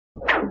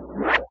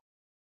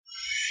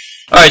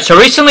Alright, so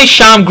recently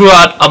Shalom grew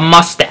out a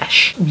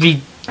mustache.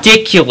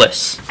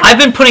 Ridiculous. I've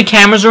been putting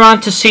cameras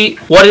around to see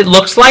what it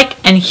looks like,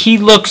 and he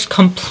looks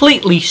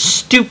completely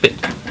stupid.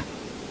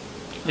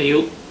 Are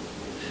you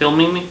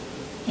filming me?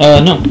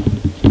 No.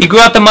 He grew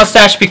out the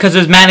mustache because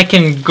his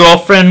mannequin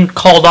girlfriend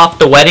called off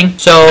the wedding.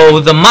 So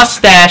the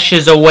mustache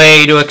is a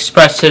way to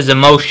express his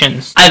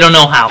emotions. I don't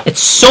know how.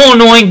 It's so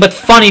annoying but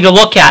funny to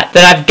look at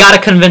that I've got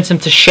to convince him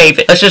to shave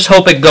it. Let's just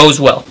hope it goes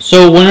well.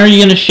 So when are you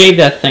going to shave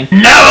that thing?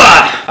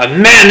 Never! A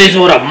man is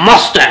with a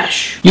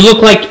mustache. You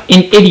look like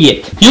an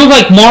idiot. You look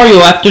like Mario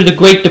after the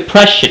Great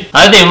Depression.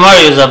 I think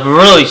Mario's a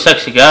really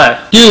sexy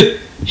guy. Dude,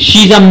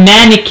 she's a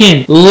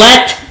mannequin.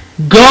 Let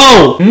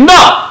go.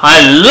 No! I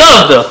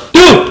love her.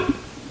 Dude!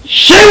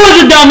 She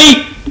was a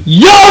dummy!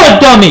 You're a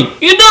dummy!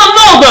 You don't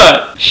know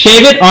that!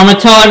 Shave it or I'm gonna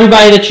tell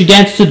everybody that you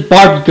danced to the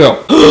Barbie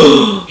girl.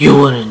 You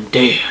wouldn't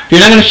dare. If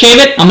you're not gonna shave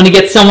it, I'm gonna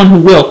get someone who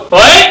will.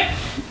 Wait!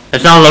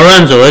 It's not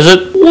Lorenzo, is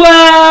it?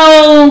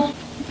 Well...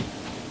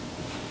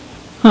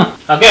 Huh.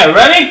 Okay,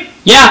 ready?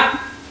 Yeah.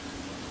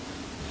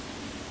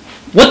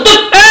 What the...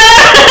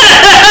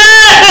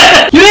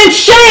 You didn't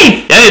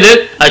shave! Yeah, you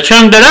did. I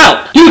trimmed it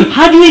out. Dude,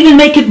 how'd you even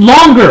make it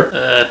longer?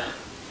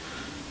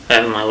 I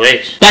have my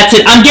waist. That's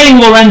it, I'm getting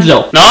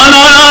Lorenzo. No.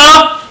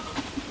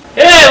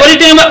 Hey, what do you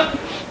think about...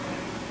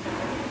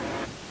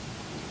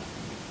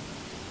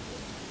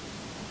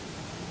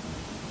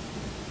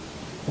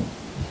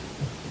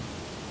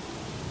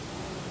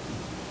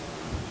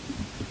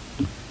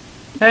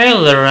 Hey,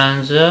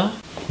 Lorenzo.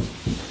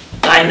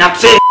 I'm not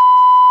saying...